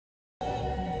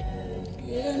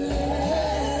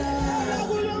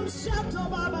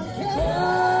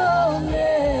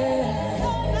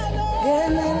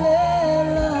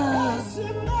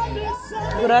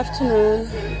Good afternoon.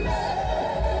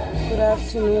 Good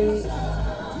afternoon.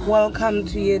 Welcome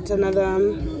to yet another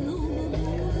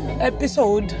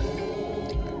episode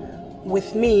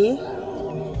with me,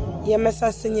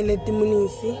 Yamasa Senyeleti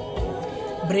Munisi,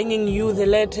 bringing you the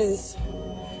letters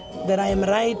that I am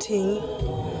writing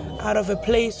out of a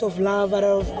place of love, out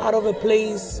of a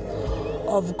place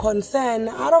of concern,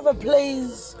 out of a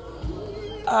place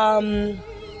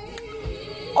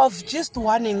of just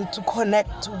wanting to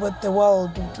connect with the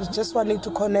world, just wanting to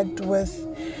connect with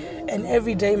an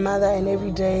everyday mother, an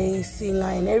everyday singer,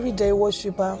 an everyday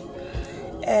worshiper,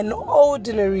 an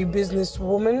ordinary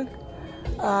businesswoman,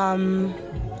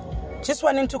 just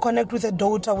wanting to connect with a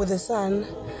daughter, with a son,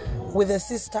 with a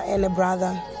sister and a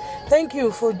brother. Thank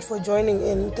you for joining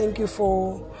in. Thank you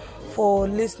for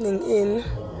listening in.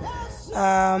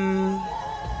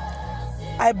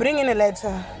 I bring in a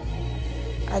letter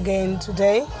again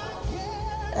today.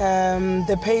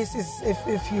 The pace is,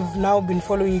 if you've now been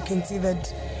following, you can see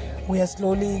that we are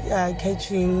slowly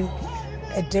catching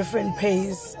a different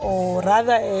pace, or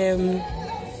rather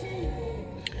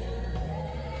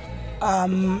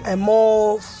a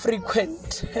more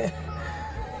frequent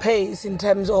pace in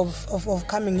terms of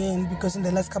coming in, because in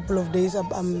the last couple of days,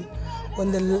 in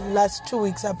the last 2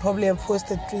 weeks, I probably have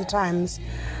posted 3 times.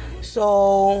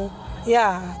 So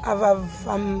yeah,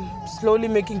 I'm slowly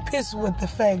making peace with the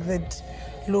fact that,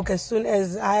 look, as soon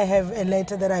as I have a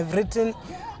letter that I've written,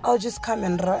 I'll just come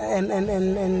and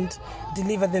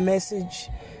deliver the message,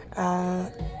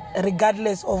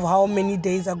 regardless of how many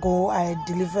days ago I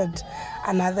delivered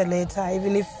another letter,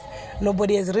 even if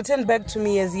nobody has written back to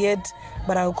me as yet,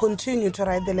 but I'll continue to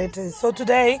write the letters. So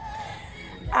today,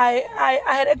 I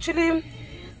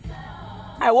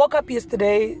woke up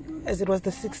yesterday, as it was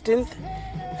the 16th.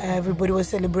 Everybody was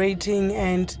celebrating,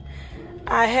 and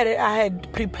I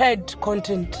had prepared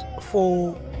content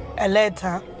for a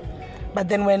letter, but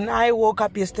then when I woke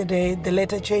up yesterday, the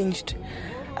letter changed.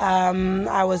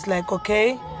 I was like,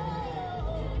 okay,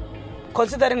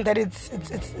 considering that it's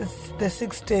the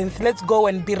 16th, let's go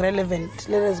and be relevant.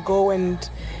 Let us go and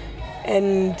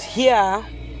hear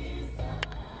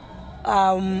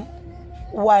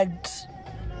what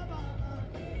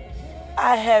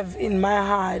I have in my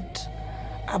heart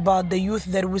about the youth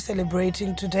that we're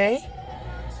celebrating today.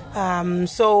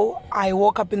 So I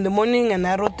woke up in the morning and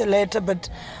I wrote the letter, but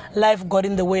life got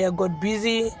in the way. I got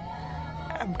busy.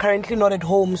 I'm currently not at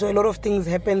home, so a lot of things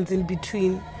happened in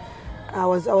between. I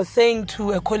was saying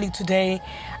to a colleague today,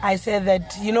 I said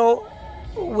that,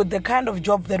 with the kind of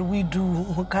job that we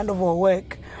do, kind of our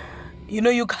work,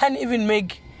 you can't even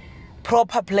make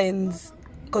proper plans,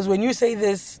 because when you say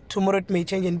this, tomorrow it may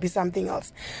change and be something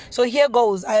else. So here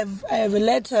goes. I have a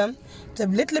letter. It's a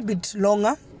little bit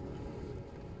longer.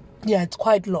 Yeah, it's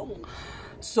quite long.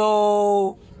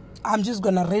 So I'm just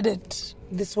going to read it.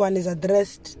 This one is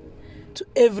addressed to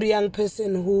every young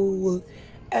person who will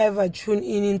ever tune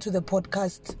in into the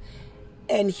podcast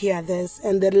and hear this.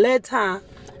 And the letter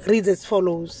reads as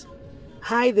follows.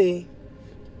 Hi there.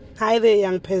 Hi there,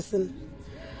 young person.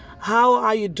 How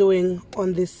are you doing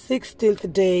on the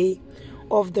 16th day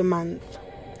of the month?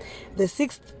 The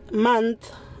 6th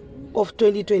month of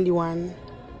 2021.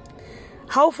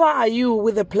 How far are you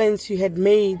with the plans you had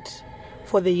made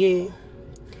for the year?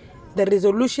 The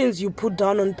resolutions you put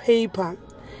down on paper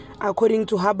according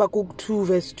to Habakkuk 2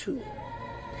 verse 2.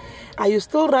 Are you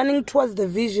still running towards the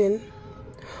vision?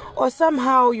 Or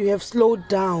somehow you have slowed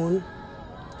down?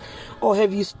 Or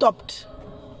have you stopped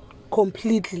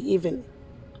completely even?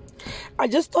 I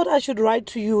just thought I should write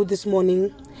to you this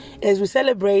morning as we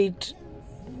celebrate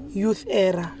Youth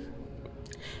Era.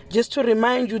 Just to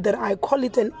remind you that I call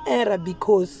it an era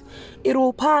because it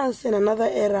will pass and another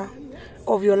era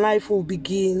of your life will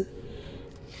begin.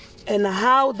 And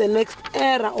how the next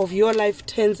era of your life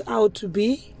turns out to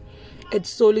be,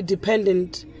 it's solely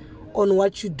dependent on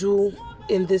what you do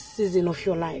in this season of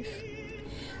your life.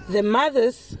 The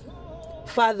mothers,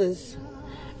 fathers,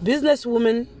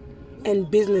 businesswomen,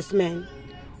 and businessmen,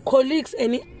 colleagues,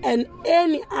 and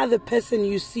any other person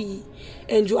you see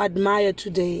and you admire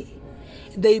today,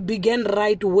 they began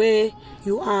right where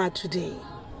you are today.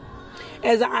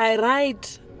 As I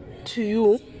write to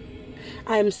you,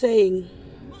 I am saying,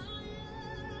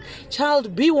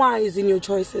 child, be wise in your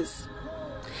choices.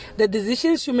 The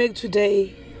decisions you make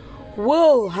today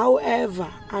will,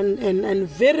 however, and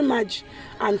very much,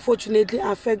 unfortunately,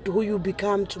 affect who you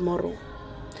become tomorrow.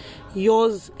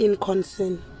 Yours in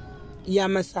concern,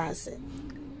 Yamasase.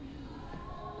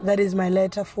 That is my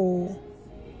letter for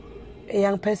a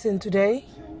young person today.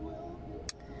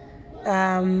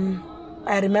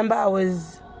 I remember I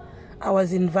was I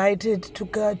was invited to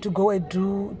go and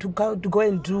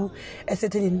do a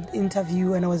certain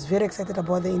interview, and I was very excited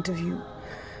about the interview.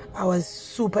 I was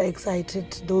super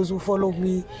excited. Those who followed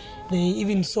me, they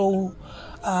even saw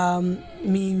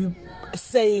me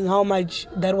saying how much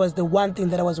that was the one thing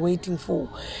that I was waiting for.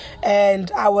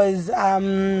 And I was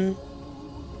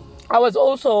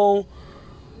also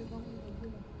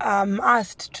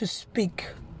asked to speak.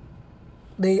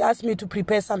 They asked me to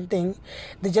prepare something.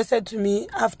 They just said to me,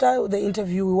 after the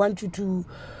interview, we want you to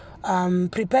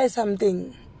prepare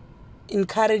something,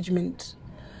 encouragement,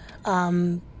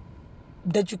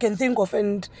 that you can think of.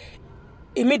 And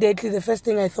immediately the first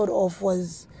thing I thought of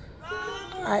was,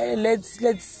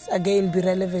 let's again be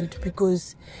relevant,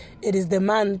 because it is the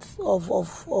month of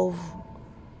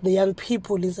the young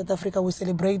people in South Africa. We're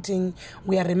celebrating,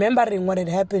 we are remembering what had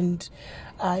happened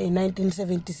in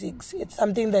 1976. It's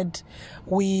something that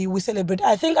we celebrate.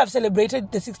 I think I've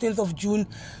celebrated the 16th of June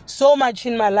so much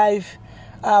in my life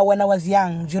when I was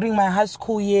young. During my high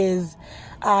school years,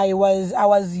 I was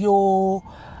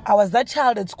that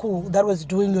child at school that was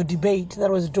doing your debate,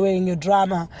 that was doing your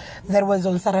drama, that was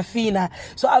on Sarafina.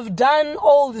 So I've done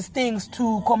all these things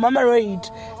to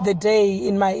commemorate the day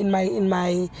in my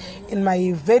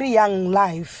very young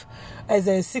life. As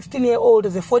a 16-year-old,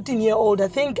 as a 14-year-old, I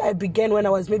think I began when I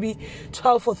was maybe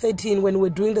 12 or 13 when we were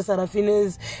doing the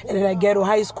Sarafinas, and then I get to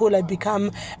high school, I become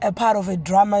a part of a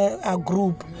drama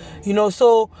group,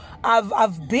 So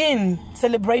I've been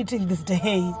celebrating this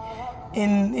day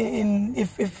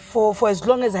for as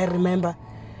long as I remember.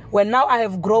 When now I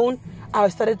have grown, I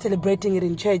started celebrating it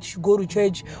in church. You go to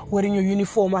church wearing your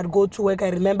uniform. I'd go to work. I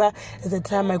remember at the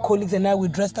time my colleagues and I were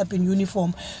dressed up in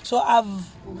uniform. So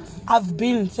I've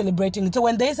been celebrating it. So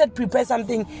when they said prepare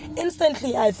something,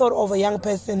 instantly I thought of a young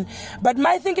person. But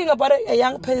my thinking about a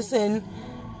young person,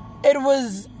 it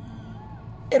was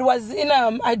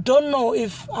I don't know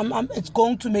if it's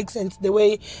going to make sense the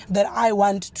way that I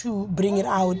want to bring it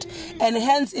out. And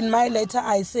hence in my letter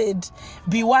I said,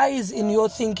 be wise in your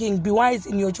thinking, be wise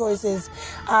in your choices.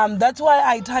 That's why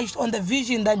I touched on the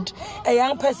vision that a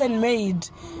young person made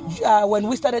when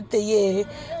we started the year.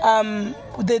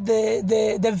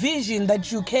 The vision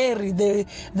that you carry, the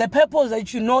purpose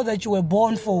that you know that you were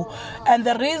born for. And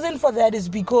the reason for that is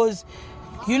because,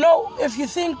 if you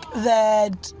think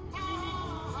that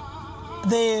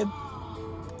the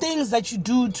things that you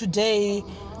do today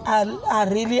are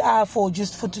really for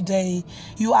just for today,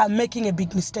 you are making a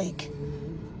big mistake.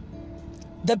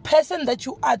 The person that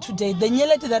you are today, the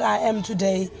Nyeleti that I am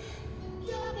today,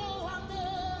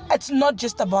 it's not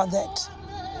just about that.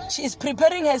 She is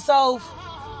preparing herself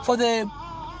for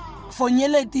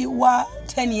Nyeleti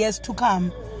 10 years to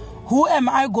come. Who am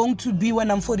I going to be when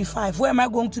I'm 45? Who am I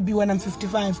going to be when I'm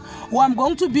 55? Who I'm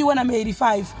going to be when I'm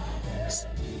 85?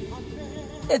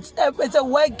 It's a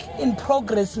work in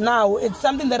progress now. It's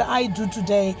something that I do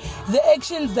today. The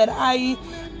actions that I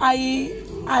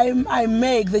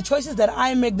make, the choices that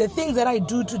I make, the things that I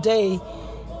do today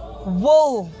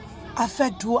will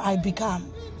affect who I become.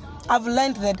 I've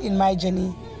learned that in my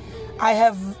journey. I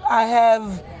have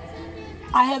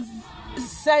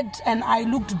said, and I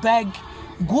looked back,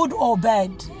 good or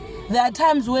bad. There are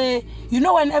times where,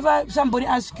 whenever somebody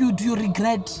asks you, do you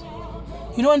regret?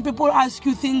 When people ask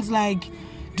you things like,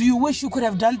 do you wish you could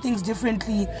have done things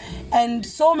differently? And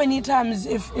so many times,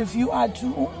 if you are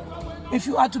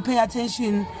to pay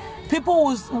attention, people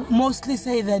will mostly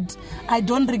say that I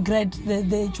don't regret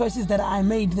the choices that I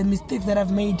made, the mistakes that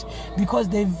I've made, because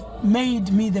they've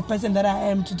made me the person that I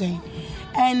am today.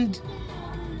 And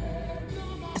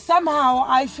somehow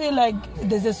I feel like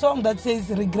there's a song that says,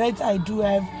 regrets I do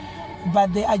have,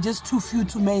 but they are just too few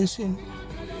to mention.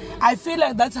 I feel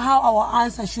like that's how our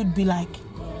answer should be like.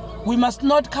 We must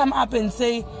not come up and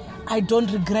say, I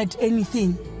don't regret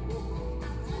anything.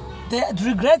 The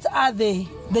regrets are there.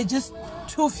 They're just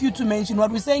too few to mention. What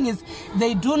we're saying is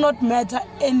they do not matter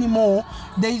anymore.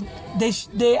 They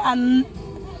are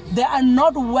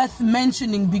not worth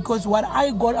mentioning, because what I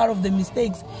got out of the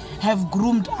mistakes have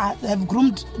groomed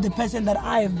the person that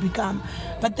I have become.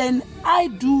 But then I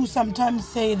do sometimes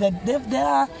say that there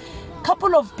are a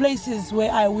couple of places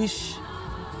where I wish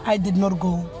I did not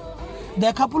go. There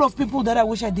are a couple of people that I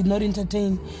wish I did not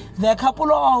entertain. There are a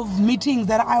couple of meetings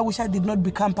that I wish I did not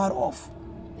become part of.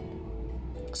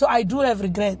 So I do have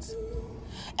regrets.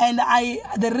 And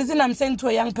the reason I'm saying to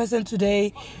a young person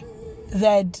today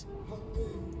that,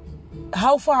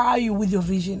 how far are you with your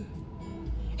vision?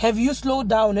 Have you slowed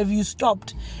down? Have you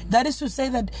stopped? That is to say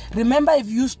that, remember, if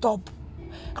you stop,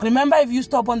 Remember, if you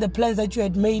stop on the plans that you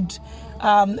had made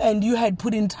and you had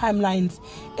put in timelines,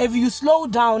 if you slow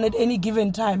down at any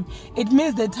given time, it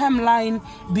means the timeline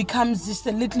becomes just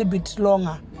a little bit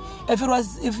longer.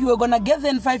 If you were going to get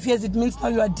there in 5 years, it means now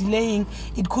you are delaying.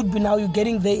 It could be now you're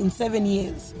getting there in 7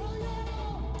 years.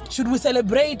 Should we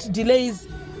celebrate delays?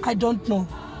 I don't know.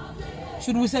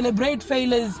 Should we celebrate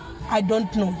failures? I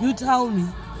don't know. You tell me.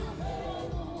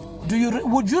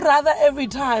 Would you rather every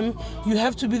time you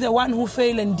have to be the one who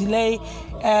fail and delay,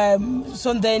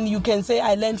 so then you can say,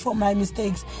 I learned from my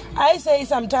mistakes? I say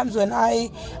sometimes when I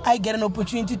get an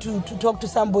opportunity to talk to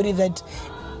somebody that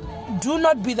do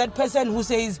not be that person who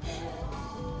says,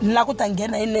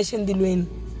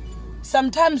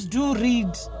 sometimes do read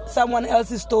someone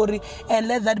else's story and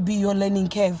let that be your learning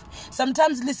curve.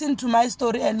 Sometimes listen to my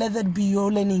story and let that be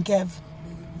your learning curve.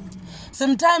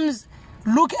 Sometimes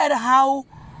look at how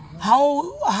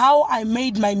I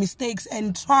made my mistakes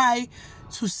and try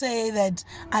to say that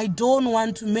I don't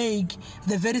want to make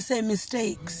the very same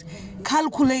mistakes.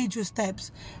 Calculate your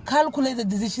steps. Calculate the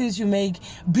decisions you make.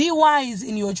 Be wise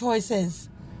in your choices.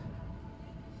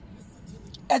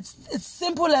 It's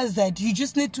simple as that. You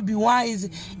just need to be wise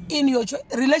in your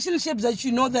relationships that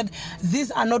you know that these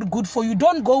are not good for you.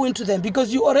 Don't go into them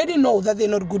because you already know that they're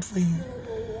not good for you.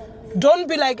 Don't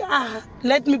be like,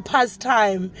 let me pass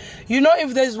time. You know,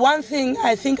 if there's one thing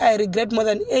I think I regret more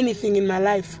than anything in my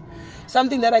life,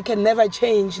 something that I can never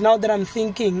change now that I'm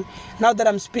thinking, now that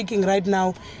I'm speaking right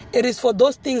now, it is for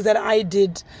those things that I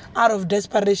did out of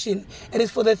desperation. It is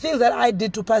for the things that I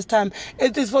did to pass time.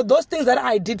 It is for those things that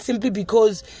I did simply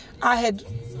because I had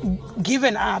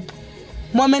given up.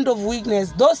 Moment of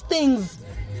weakness. Those things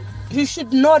you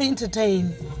should not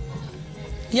entertain.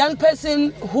 Young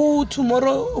person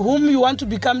whom you want to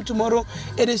become tomorrow,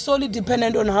 it is solely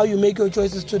dependent on how you make your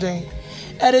choices today.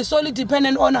 It is solely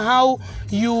dependent on how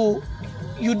you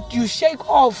shake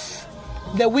off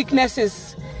the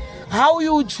weaknesses. How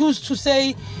you choose to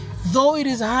say, though it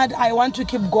is hard, I want to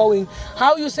keep going.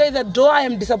 How you say that though I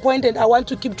am disappointed, I want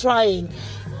to keep trying.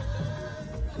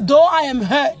 Though I am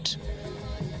hurt,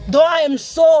 though I am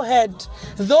so hurt,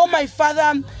 though my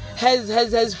father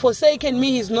has forsaken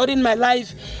me, he's not in my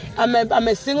life, I'm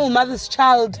a single mother's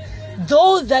child,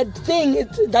 though that thing,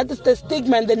 that is the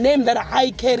stigma and the name that I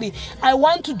carry, I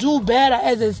want to do better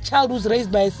as a child who's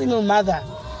raised by a single mother.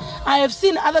 I have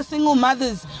seen other single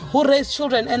mothers who raise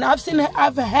children, and I've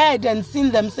heard and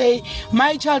seen them say,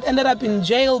 my child ended up in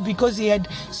jail because he had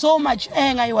so much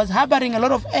anger, he was harboring a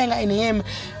lot of anger in him.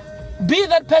 Be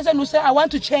that person who says, I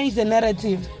want to change the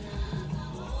narrative.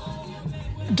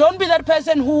 Don't be that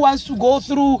person who wants to go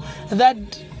through that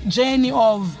journey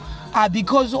of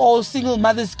because all single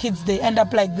mothers' kids, they end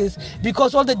up like this.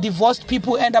 Because all the divorced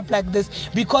people end up like this.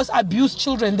 Because abused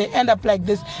children, they end up like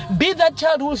this. Be that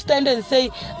child who will stand and say,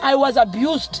 I was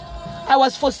abused, I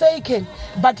was forsaken.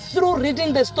 But through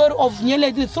reading the story of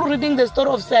Nyeledi, through reading the story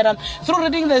of Sarah, through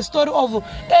reading the story of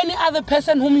any other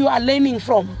person whom you are learning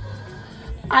from,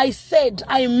 I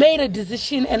made a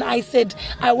decision and I said,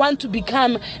 I want to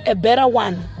become a better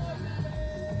one.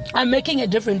 I'm making a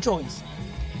different choice.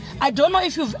 I don't know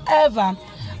if you've ever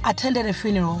attended a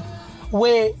funeral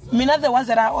where, the ones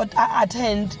that I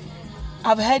attend,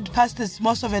 I've heard pastors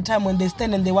most of the time when they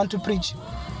stand and they want to preach,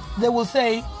 they will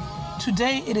say,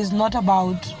 today it is not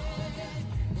about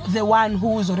the one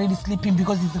who is already sleeping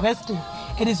because he's resting.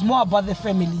 It is more about the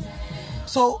family.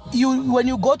 So when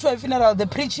you go to a funeral, the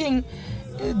preaching,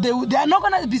 they are not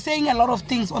going to be saying a lot of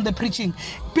things on the preaching.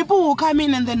 People will come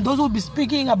in and then those will be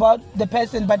speaking about the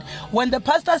person. But when the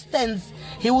pastor stands,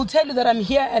 he will tell you that I'm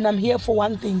here and I'm here for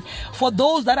one thing. For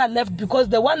those that are left, because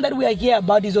the one that we are here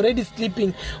about is already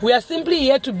sleeping. We are simply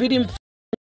here to bid him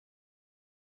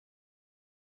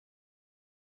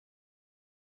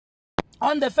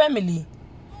on the family,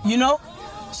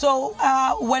 So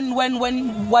when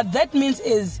what that means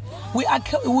is we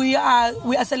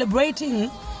are celebrating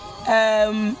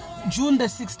June the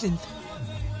 16th.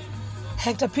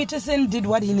 Hector Peterson did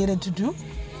what he needed to do.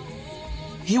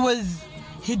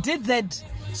 He did that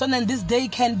so then this day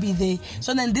can be there.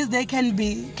 So then this day can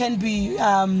be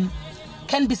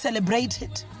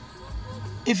celebrated.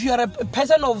 If you are a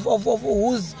person of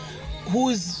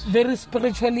who's very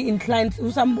spiritually inclined,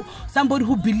 somebody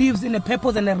who believes in a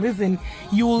purpose and a reason,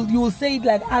 you will say it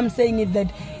like I'm saying it,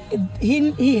 that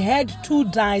he had to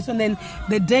die, and then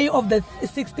the day of the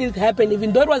 16th happened.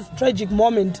 Even though it was a tragic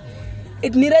moment,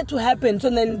 it needed to happen. So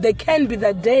then there can be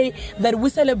that day that we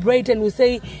celebrate and we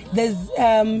say there's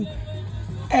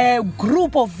a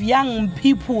group of young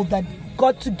people that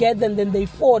got together and then they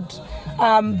fought.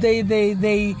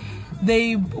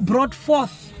 They brought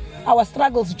forth our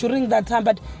struggles during that time.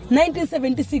 But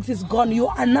 1976 is gone. You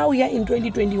are now here in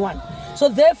 2021. So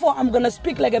therefore, I'm going to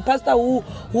speak like a pastor who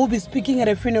will be speaking at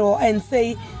a funeral and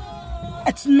say,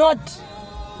 it's not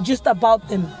just about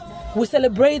them. We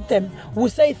celebrate them. We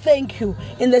say thank you.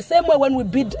 In the same way when we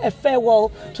bid a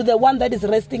farewell to the one that is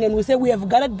resting and we say we have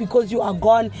gathered because you are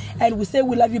gone and we say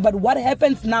we love you, but what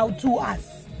happens now to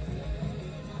us?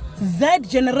 That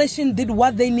generation did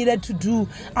what they needed to do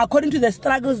according to the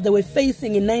struggles they were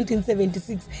facing in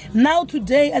 1976. Now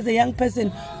today, as a young person,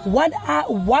 what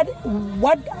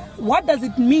does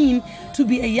it mean to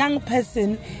be a young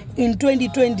person in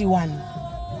 2021?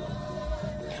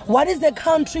 What is the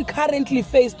country currently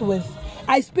faced with?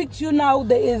 I speak to you now,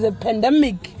 there is a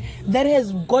pandemic that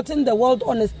has gotten the world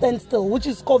on a standstill, which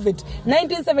is COVID.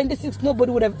 1976,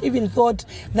 nobody would have even thought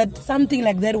that something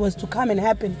like that was to come and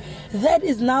happen. That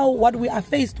is now what we are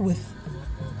faced with.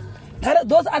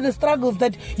 Those are the struggles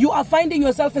that you are finding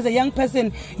yourself as a young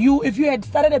person. If you had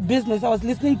started a business, I was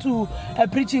listening to a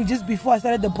preaching just before I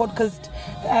started the podcast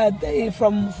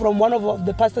from one of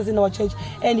the pastors in our church,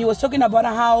 and he was talking about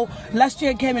how last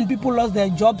year came and people lost their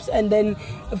jobs, and then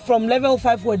from level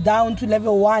 5 we're down to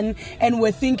level 1, and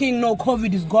we're thinking, no,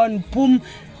 COVID is gone, boom.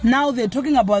 Now they're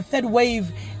talking about third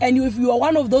wave, and if you are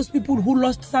one of those people who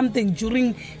lost something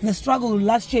during the struggle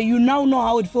last year, you now know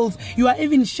how it feels. You are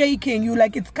even shaking. You're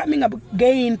like, it's coming up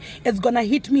again. It's going to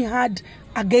hit me hard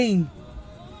again.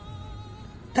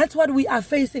 That's what we are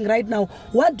facing right now.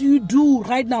 What do you do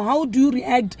right now? How do you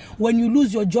react when you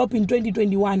lose your job in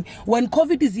 2021? When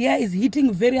COVID is here, is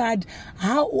hitting very hard,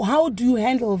 how do you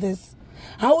handle this?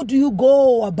 How do you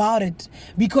go about it?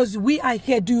 Because we are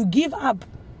here. Do you give up?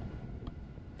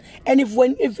 And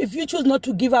if you choose not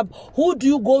to give up, who do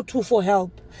you go to for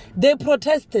help? They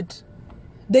protested.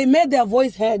 They made their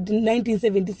voice heard in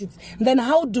 1976. Then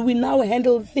how do we now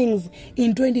handle things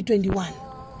in 2021?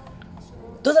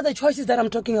 Those are the choices that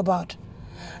I'm talking about.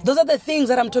 Those are the things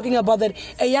that I'm talking about that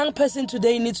a young person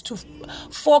today needs to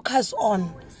focus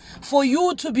on. For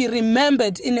you to be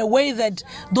remembered in a way that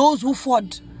those who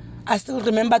fought are still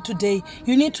remembered today,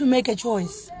 you need to make a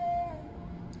choice.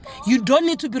 You don't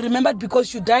need to be remembered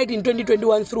because you died in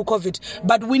 2021 through COVID.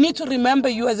 But we need to remember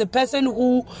you as a person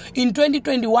who, in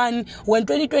 2021, when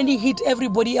 2020 hit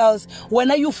everybody else,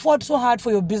 when you fought so hard for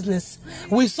your business.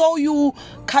 We saw you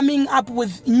coming up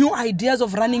with new ideas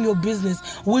of running your business.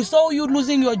 We saw you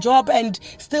losing your job and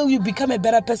still you become a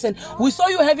better person. We saw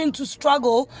you having to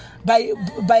struggle by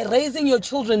raising your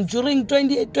children during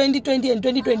 2020 and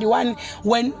 2021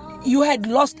 when you had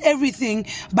lost everything,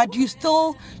 but you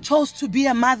still chose to be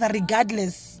a mother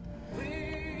regardless.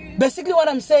 Basically what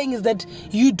I'm saying is that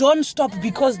you don't stop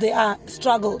because there are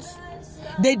struggles.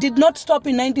 They did not stop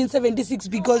in 1976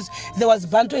 because there was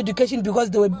Bantu education, because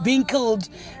they were being killed.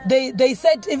 They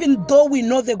said, even though we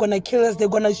know they're going to kill us, they're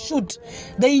going to shoot.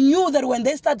 They knew that when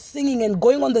they start singing and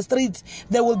going on the streets,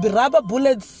 there will be rubber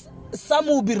bullets. Some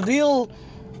will be real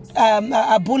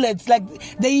bullets. Like,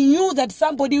 they knew that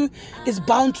somebody is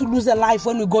bound to lose a life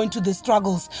when we go into the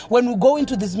struggles, when we go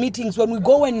into these meetings, when we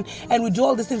go and we do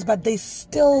all these things, but they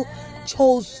still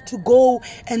chose to go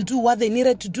and do what they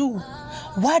needed to do.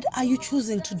 What are you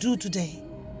choosing to do today?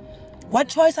 What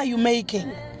choice are you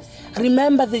making?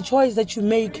 Remember the choice that you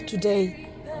make today.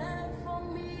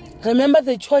 Remember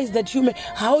the choice that you make,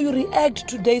 how you react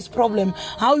to today's problem,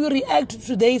 how you react to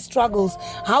today's struggles,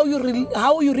 how you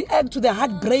react to the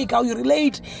heartbreak, how you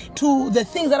relate to the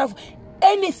things that have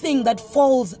anything that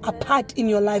falls apart in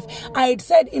your life. I had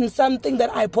said in something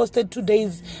that I posted 2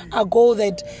 days ago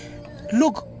that,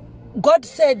 look, God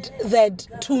said that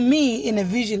to me in a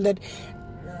vision, that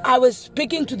I was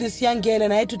speaking to this young girl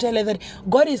and I had to tell her that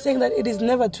God is saying that it is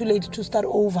never too late to start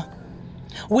over.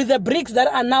 With the bricks that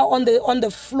are now on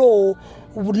the floor,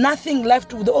 with nothing left,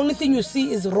 the only thing you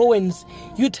see is ruins.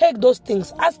 You take those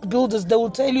things. Ask builders, they will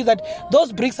tell you that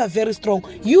those bricks are very strong.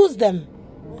 Use them.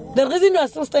 The reason you are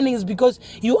still standing is because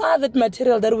you are that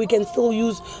material that we can still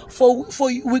use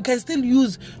we can still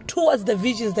use towards the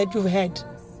visions that you've had.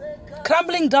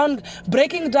 Crumbling down,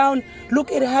 breaking down,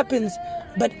 look, it happens.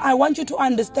 But I want you to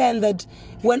understand that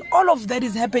when all of that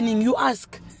is happening, you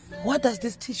ask, what does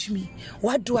this teach me?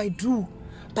 What do I do?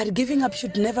 But giving up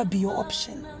should never be your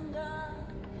option.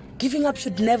 Giving up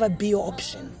should never be your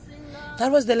option. That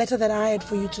was the letter that I had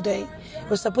for you today. It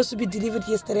was supposed to be delivered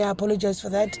yesterday. I apologize for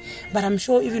that. But I'm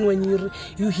sure even when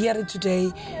you hear it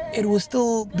today, it will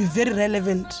still be very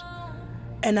relevant.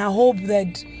 And I hope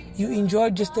that you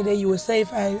enjoyed yesterday, you were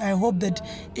safe. I hope that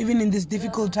even in these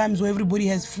difficult times where everybody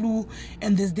has flu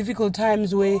and there's difficult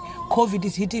times where COVID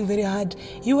is hitting very hard,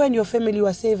 you and your family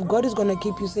are safe. God is going to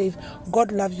keep you safe.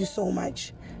 God loves you so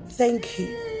much. Thank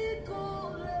you.